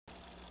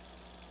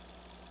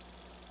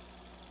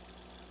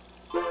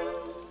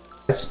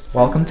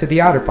Welcome to the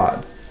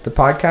Otterpod, the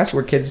podcast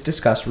where kids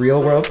discuss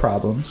real-world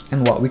problems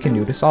and what we can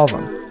do to solve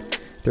them.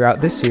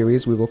 Throughout this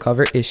series, we will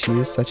cover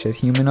issues such as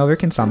human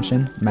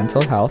overconsumption,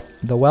 mental health,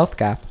 the wealth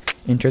gap,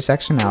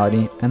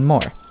 intersectionality, and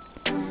more.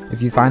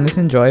 If you find this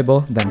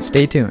enjoyable, then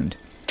stay tuned.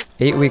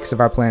 8 weeks of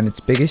our planet's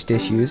biggest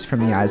issues from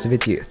the eyes of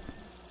its youth.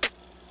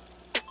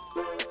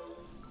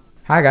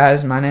 Hi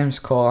guys, my name is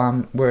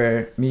Cole.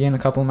 Me and a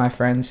couple of my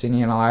friends,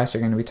 Sydney and Elias, are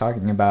going to be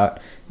talking about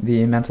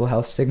the mental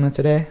health stigma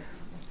today.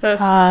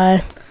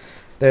 Hi.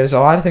 There's a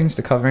lot of things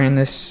to cover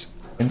in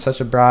such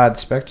a broad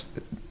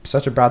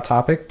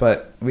topic,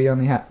 but we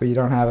don't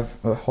have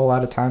a whole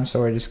lot of time,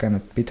 so we're just going to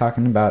be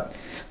talking about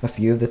a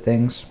few of the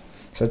things,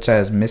 such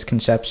as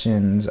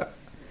misconceptions,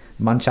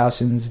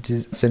 Munchausen's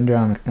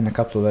syndrome, and a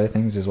couple of other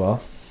things as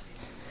well.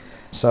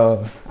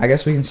 So I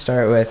guess we can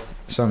start with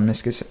some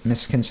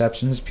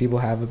misconceptions people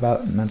have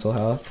about mental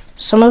health.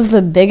 Some of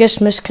the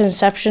biggest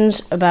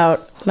misconceptions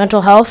about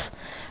mental health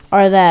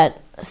are that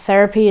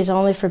therapy is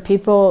only for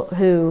people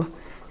who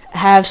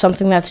have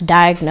something that's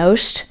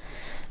diagnosed.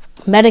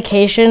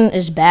 Medication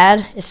is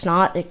bad. It's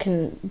not. It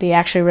can be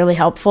actually really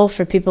helpful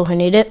for people who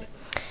need it.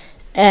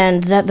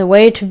 And that the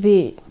way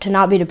to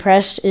not be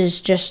depressed is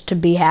just to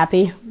be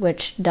happy,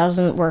 which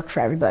doesn't work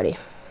for everybody.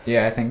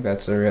 Yeah, I think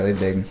that's a really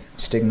big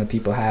stigma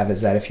people have,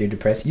 is that if you're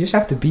depressed, you just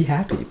have to be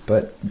happy.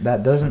 But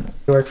that doesn't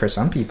work for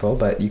some people,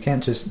 but you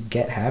can't just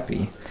get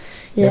happy.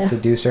 You have to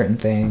do certain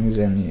things,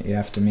 and you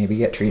have to maybe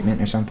get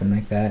treatment or something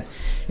like that.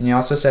 And you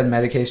also said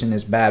medication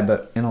is bad,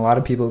 but in a lot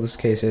of people's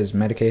cases,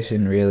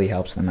 medication really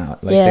helps them out.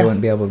 They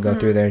wouldn't be able to go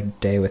through their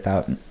day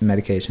without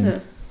medication. Yeah.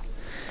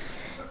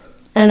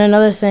 And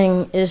another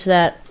thing is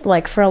that,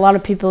 for a lot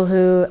of people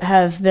who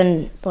have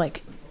been,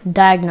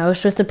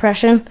 diagnosed with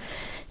depression,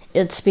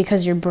 it's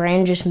because your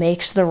brain just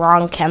makes the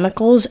wrong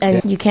chemicals,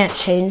 and you can't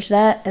change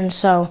that, and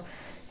so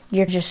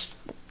you're just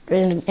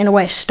in a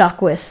way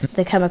stuck with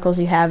the chemicals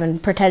you have,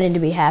 and pretending to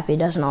be happy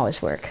doesn't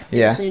always work.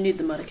 Yeah. So you need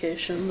the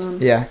medication then.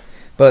 Yeah.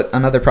 But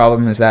another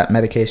problem is that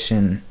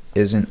medication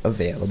isn't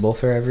available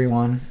for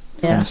everyone.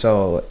 Yeah. And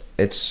so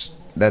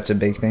that's a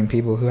big thing.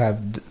 People who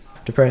have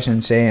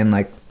depression, say in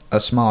a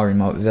small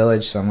remote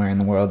village somewhere in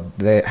the world,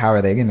 how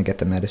are they going to get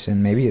the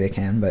medicine? Maybe they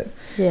can, but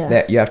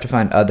you have to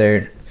find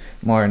other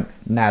more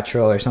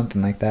natural or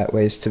something like that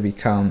ways to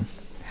become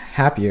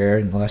happier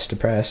and less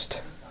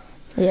depressed.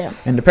 Yeah.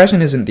 And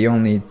depression isn't the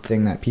only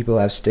thing that people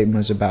have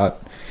stigmas about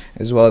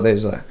as well.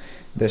 There's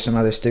some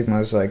other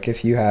stigmas, like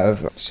if you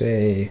have,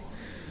 say,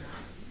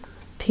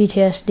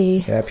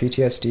 PTSD. Yeah,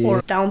 PTSD.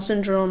 Or Down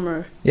syndrome.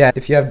 Or yeah,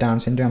 if you have Down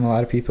syndrome, a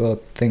lot of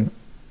people think,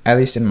 at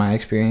least in my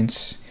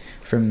experience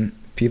from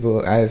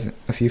people, I have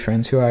a few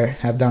friends who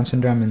have Down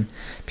syndrome, and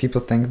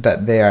people think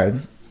that they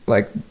are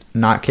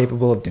not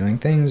capable of doing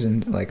things,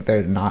 and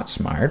they're not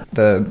smart.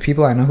 The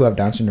people I know who have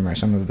Down syndrome are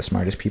some of the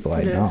smartest people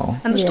I know.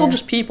 And they're still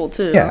just people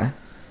too. Yeah.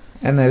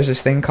 And there's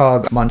this thing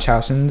called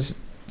Munchausen's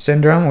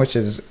syndrome, which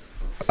is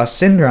a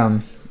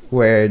syndrome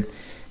where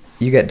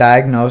you get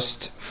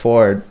diagnosed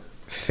for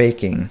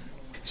faking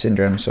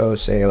syndrome. So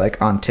say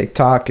on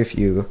TikTok, if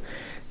you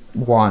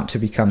want to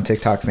become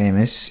TikTok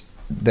famous,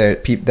 there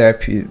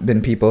have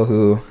been people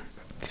who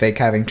fake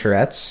having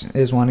Tourette's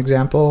is one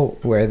example,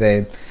 where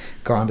they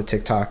go onto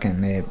TikTok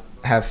and they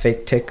have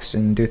fake tics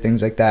and do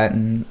things like that,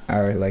 and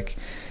are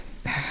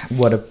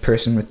what a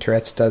person with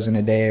Tourette's does in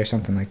a day or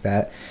something like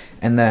that.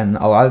 And then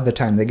a lot of the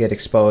time they get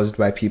exposed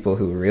by people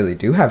who really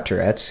do have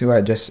Tourette's, who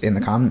are just in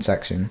the comment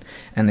section,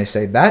 and they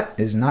say, that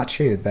is not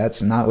true.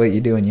 That's not what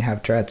you do when you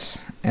have Tourette's.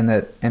 And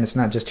it's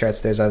not just Tourette's,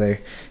 there's other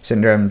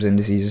syndromes and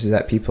diseases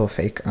that people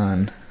fake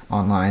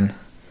online.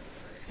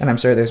 And I'm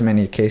sure there's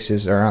many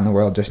cases around the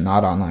world, just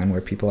not online,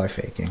 where people are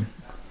faking.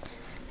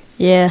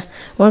 Yeah.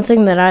 One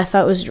thing that I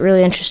thought was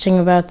really interesting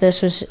about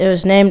this was it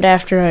was named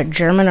after a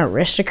German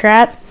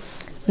aristocrat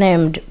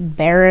named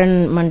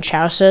Baron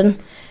Munchausen,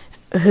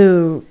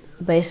 who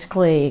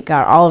basically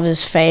got all of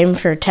his fame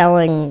for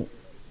telling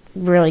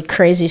really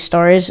crazy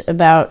stories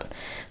about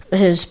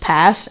his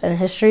past and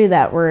history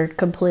that were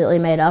completely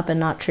made up and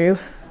not true.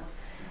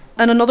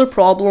 And another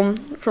problem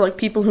for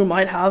people who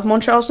might have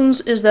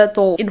Munchausen's is that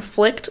they'll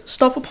inflict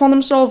stuff upon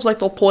themselves,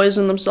 they'll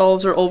poison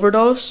themselves or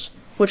overdose,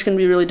 which can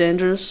be really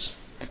dangerous.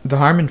 The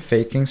harm in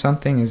faking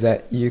something is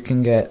that you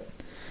can get,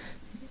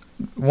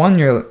 one,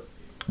 you're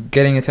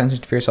getting attention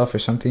for yourself for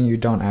something you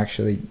don't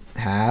actually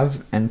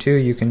have, and two,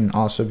 you can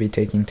also be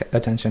taking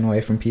attention away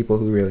from people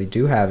who really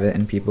do have it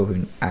and people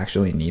who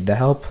actually need the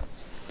help.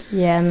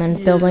 Yeah, and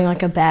then building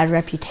a bad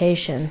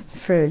reputation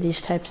for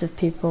these types of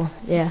people.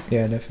 Yeah.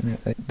 Yeah,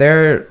 definitely.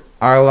 There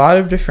are a lot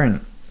of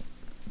different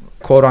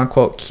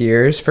quote-unquote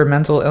cures for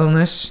mental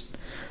illness,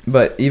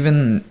 but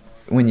even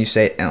when you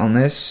say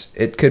illness,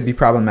 it could be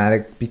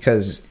problematic,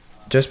 because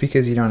just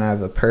because you don't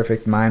have a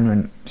perfect mind,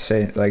 when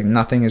say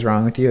nothing is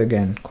wrong with you,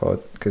 again,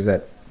 quote, because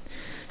that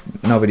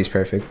nobody's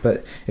perfect,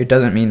 but it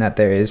doesn't mean that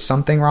there is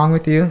something wrong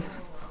with you.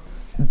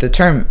 The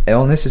term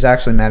illness is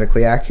actually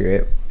medically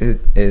accurate. It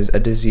is a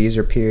disease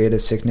or period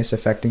of sickness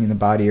affecting the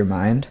body or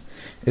mind,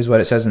 is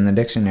what it says in the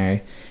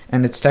dictionary.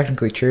 And it's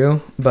technically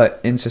true,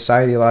 but in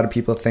society, a lot of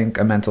people think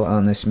a mental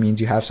illness means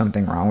you have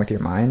something wrong with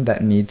your mind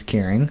that needs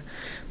curing.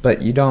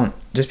 But you don't,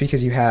 just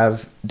because you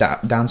have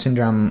Down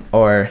syndrome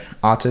or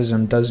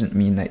autism doesn't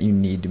mean that you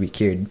need to be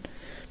cured,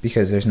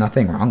 because there's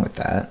nothing wrong with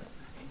that.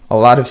 A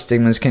lot of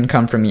stigmas can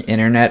come from the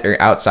internet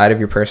or outside of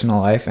your personal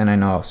life, and I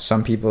know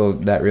some people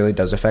that really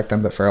does affect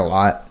them, but for a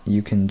lot,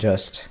 you can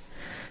just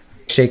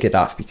shake it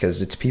off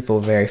because it's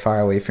people very far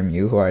away from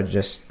you who are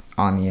just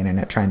on the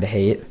internet trying to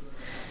hate.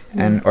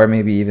 And or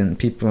maybe even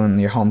people in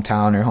your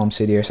hometown or home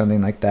city or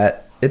something like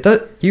that. It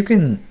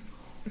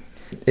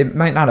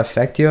might not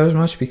affect you as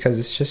much because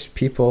it's just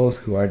people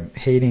who are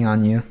hating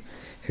on you,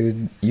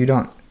 who you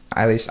don't.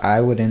 At least I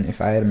wouldn't.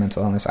 If I had a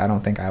mental illness, I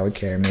don't think I would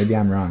care. Maybe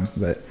I'm wrong,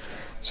 but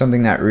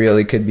something that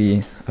really could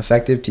be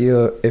effective to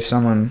you if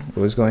someone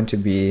was going to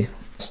be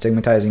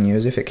stigmatizing you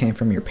is if it came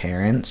from your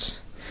parents.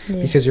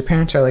 Yeah. Because your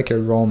parents are like your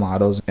role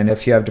models, and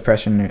if you have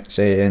depression,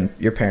 say, and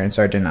your parents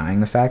are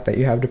denying the fact that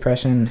you have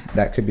depression,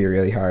 that could be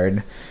really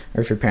hard. Or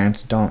if your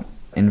parents don't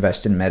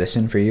invest in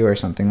medicine for you or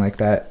something like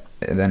that,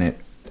 then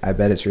I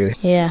bet it's really...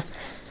 Yeah,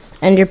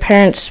 and your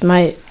parents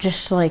might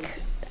just like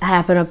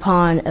happen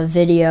upon a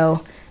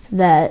video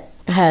that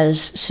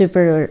gives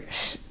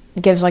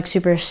like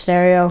super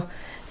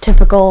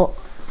stereotypical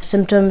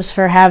symptoms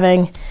for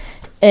having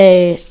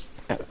a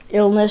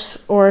illness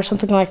or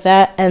something like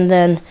that, and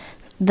then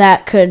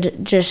that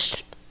could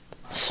just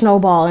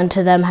snowball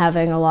into them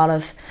having a lot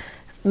of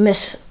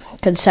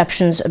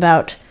misconceptions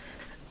about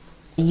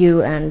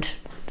you and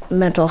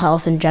mental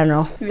health in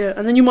general. Yeah,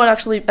 and then you might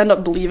actually end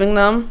up believing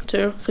them,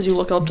 too, because you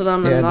look up to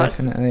them. Yeah,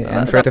 definitely.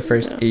 And for the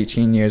first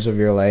 18 years of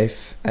your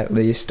life, at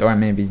least, or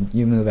maybe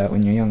you move out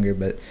when you're younger,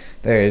 but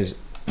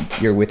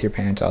you're with your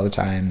parents all the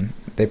time.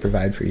 They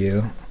provide for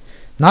you.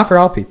 Not for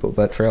all people,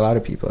 but for a lot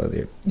of people,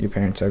 your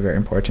parents are very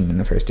important in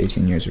the first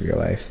 18 years of your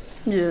life.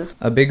 Yeah.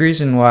 A big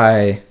reason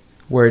why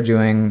we're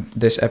doing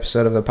this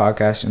episode of the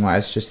podcast and why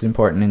it's just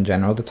important in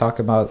general to talk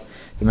about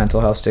the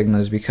mental health stigma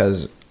is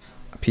because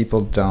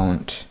people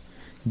don't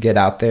get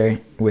out there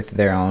with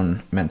their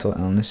own mental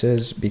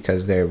illnesses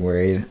because they're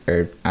worried,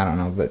 or I don't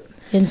know, but...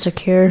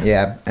 insecure.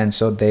 Yeah, and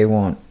so they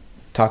won't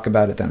talk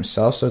about it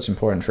themselves, so it's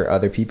important for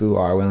other people who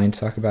are willing to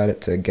talk about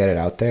it to get it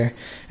out there.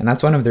 And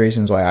that's one of the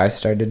reasons why I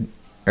signed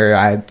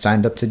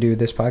up to do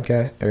this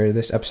podcast, or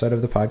this episode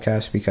of the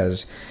podcast,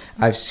 because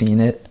I've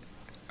seen it.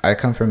 I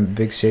come from a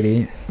big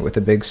city with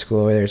a big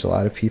school where there's a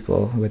lot of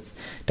people with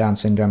Down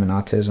syndrome and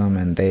autism,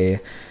 and they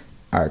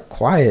are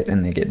quiet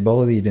and they get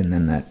bullied, and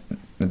then that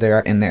they're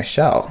in their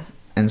shell.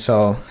 And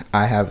so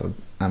I'm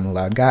a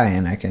loud guy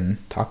and I can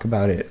talk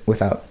about it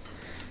without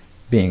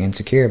being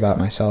insecure about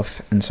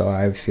myself. And so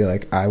I feel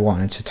like I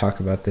wanted to talk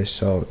about this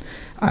so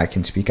I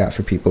can speak out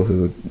for people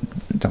who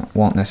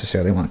won't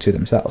necessarily want to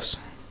themselves.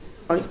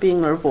 Like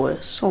being their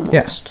voice,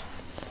 almost.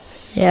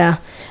 Yeah,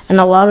 and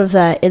a lot of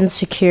that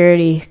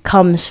insecurity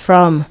comes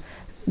from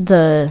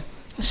the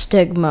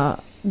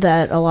stigma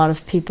that a lot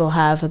of people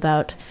have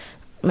about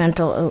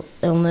mental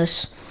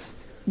illness,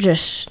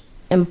 just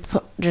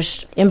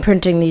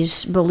imprinting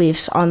these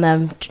beliefs on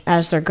them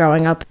as they're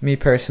growing up. Me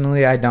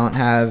personally, I don't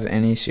have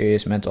any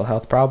serious mental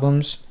health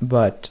problems,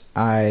 but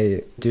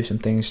I do some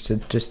things to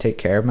just take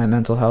care of my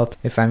mental health.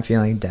 If I'm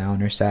feeling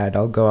down or sad,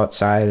 I'll go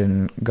outside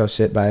and go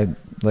sit by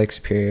Lake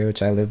Superior,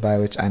 which I live by,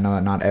 which I know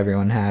not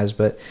everyone has,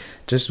 but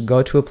just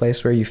go to a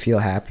place where you feel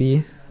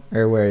happy,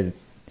 or where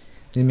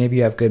maybe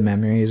you have good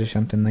memories or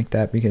something like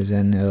that, because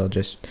then it'll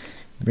just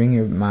bring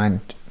your mind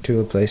to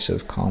a place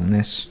of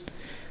calmness.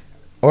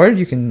 Or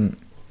you can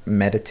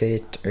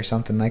meditate or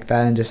something like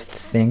that and just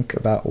think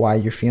about why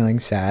you're feeling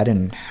sad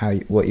and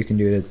what you can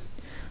do to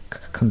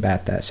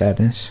combat that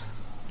sadness.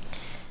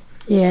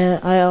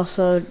 Yeah, I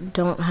also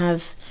don't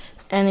have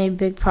any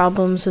big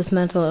problems with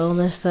mental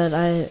illness that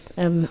I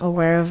am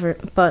aware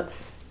of, but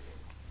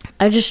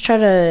I just try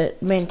to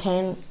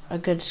maintain a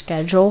good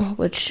schedule,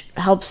 which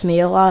helps me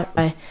a lot.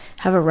 I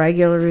have a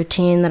regular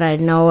routine that I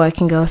know I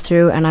can go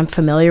through and I'm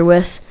familiar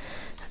with.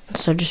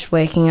 So just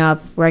waking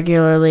up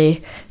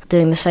regularly,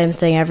 doing the same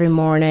thing every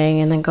morning,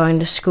 and then going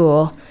to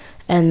school,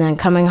 and then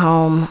coming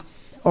home,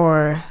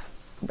 or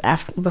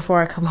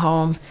before I come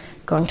home,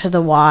 going to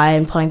the Y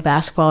and playing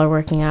basketball or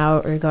working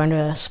out, or going to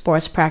a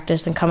sports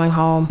practice, then coming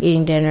home,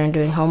 eating dinner, and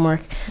doing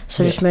homework.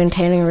 So just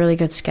maintaining a really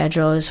good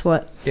schedule is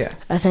what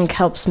I think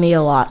helps me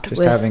a lot.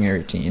 Just having a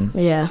routine.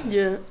 Yeah.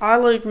 Yeah, I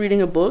like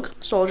reading a book,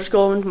 so I'll just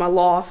go into my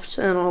loft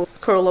and I'll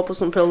curl up with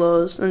some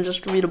pillows and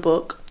just read a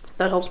book.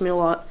 That helps me a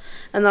lot.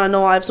 And then I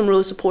know I have some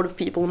really supportive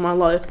people in my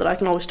life that I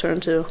can always turn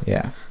to.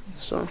 Yeah.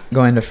 So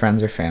going to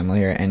friends or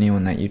family or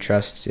anyone that you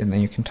trust and that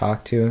you can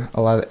talk to,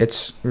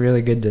 it's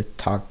really good to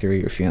talk through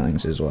your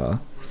feelings as well.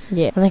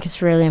 Yeah, I think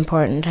it's really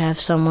important to have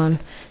someone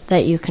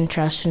that you can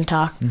trust and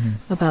talk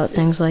about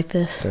things like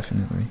this.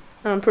 Definitely.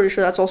 And I'm pretty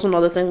sure that's also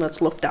another thing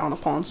that's looked down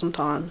upon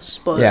sometimes.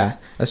 But yeah,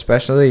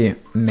 especially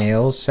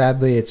males,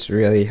 sadly, it's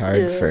really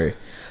hard for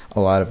a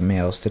lot of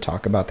males to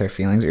talk about their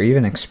feelings or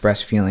even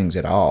express feelings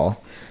at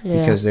all. Yeah.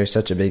 Because there's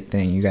such a big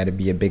thing. You got to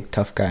be a big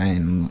tough guy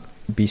and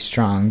be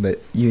strong,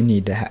 but you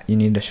need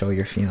to show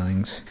your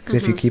feelings, because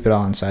if you keep it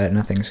all inside,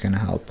 nothing's gonna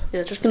help.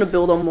 Yeah, it's just gonna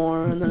build on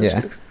more, and then it's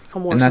gonna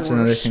become worse. And that's and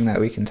another worse. thing that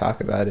we can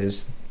talk about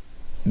is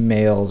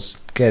males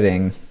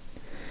getting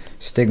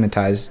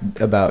stigmatized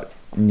about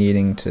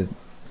needing to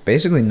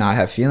basically not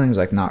have feelings,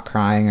 like not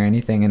crying or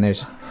anything. And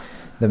there's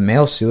the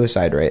male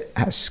suicide rate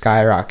has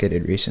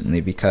skyrocketed recently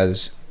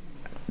because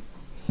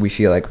we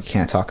feel like we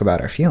can't talk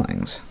about our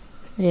feelings.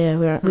 Yeah,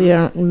 we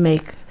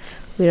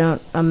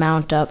don't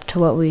amount up to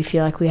what we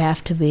feel like we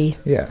have to be.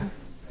 Yeah.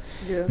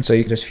 Yeah. And so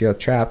you just feel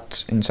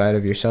trapped inside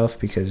of yourself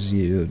because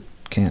you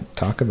can't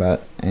talk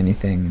about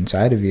anything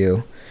inside of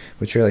you,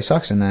 which really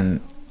sucks. And then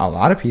a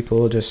lot of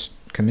people just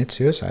commit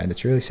suicide.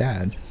 It's really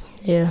sad.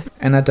 Yeah.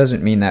 And that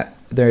doesn't mean that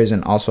there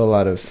isn't also a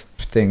lot of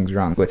things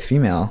wrong with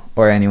female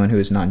or anyone who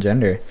is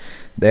non-gender.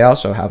 They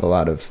also have a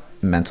lot of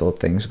mental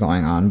things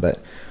going on, but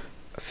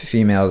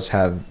females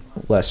have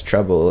less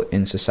trouble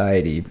in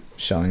society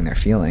showing their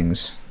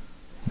feelings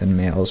than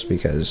males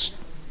because,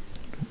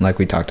 like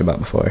we talked about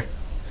before.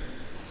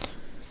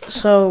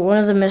 So one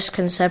of the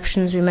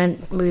misconceptions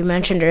we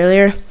mentioned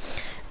earlier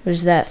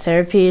was that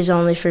therapy is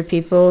only for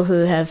people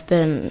who have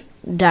been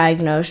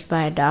diagnosed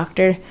by a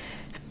doctor.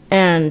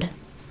 And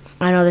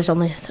I know there's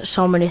only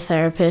so many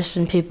therapists,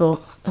 and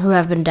people who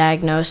have been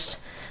diagnosed,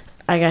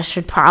 I guess,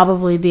 should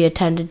probably be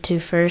attended to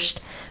first.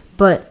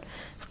 But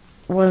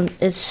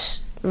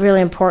it's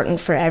really important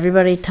for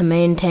everybody to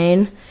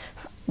maintain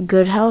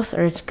good health,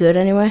 or it's good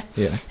anyway.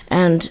 Yeah.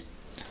 And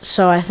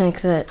so I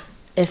think that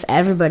if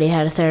everybody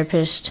had a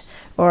therapist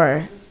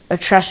or a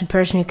trusted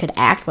person who could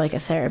act like a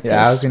therapist,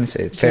 Yeah, I was going to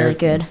say it's really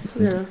good.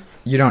 Yeah.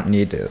 You don't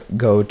need to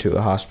go to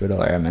a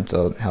hospital or a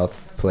mental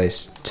health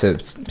place to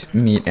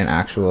meet an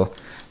actual,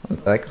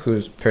 like,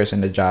 whose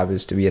person the job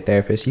is to be a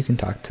therapist. You can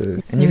talk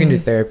to, and you can do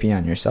therapy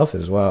on yourself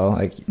as well,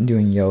 like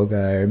doing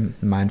yoga or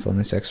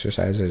mindfulness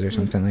exercises or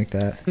something like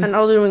that. And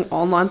now they're doing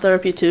online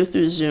therapy too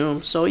through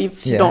Zoom. So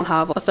if you Yeah. don't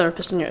have a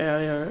therapist in your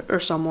area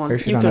or someone, Or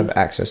if you don't have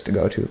access to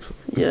go to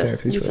a Yeah,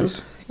 therapy you can.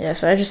 place. Yeah,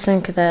 so I just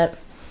think that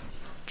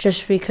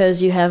just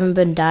because you haven't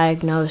been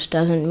diagnosed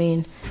doesn't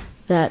mean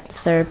that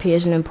therapy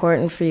isn't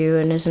important for you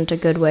and isn't a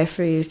good way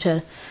for you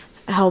to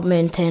help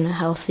maintain a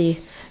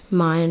healthy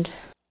mind.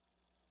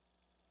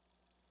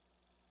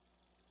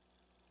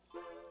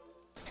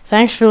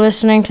 Thanks for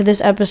listening to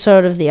this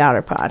episode of the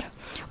Otterpod.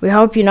 We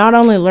hope you not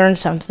only learned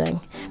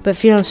something, but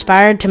feel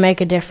inspired to make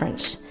a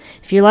difference.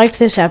 If you liked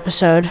this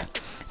episode,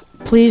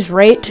 please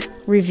rate,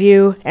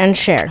 review, and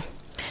share.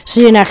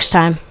 See you next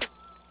time.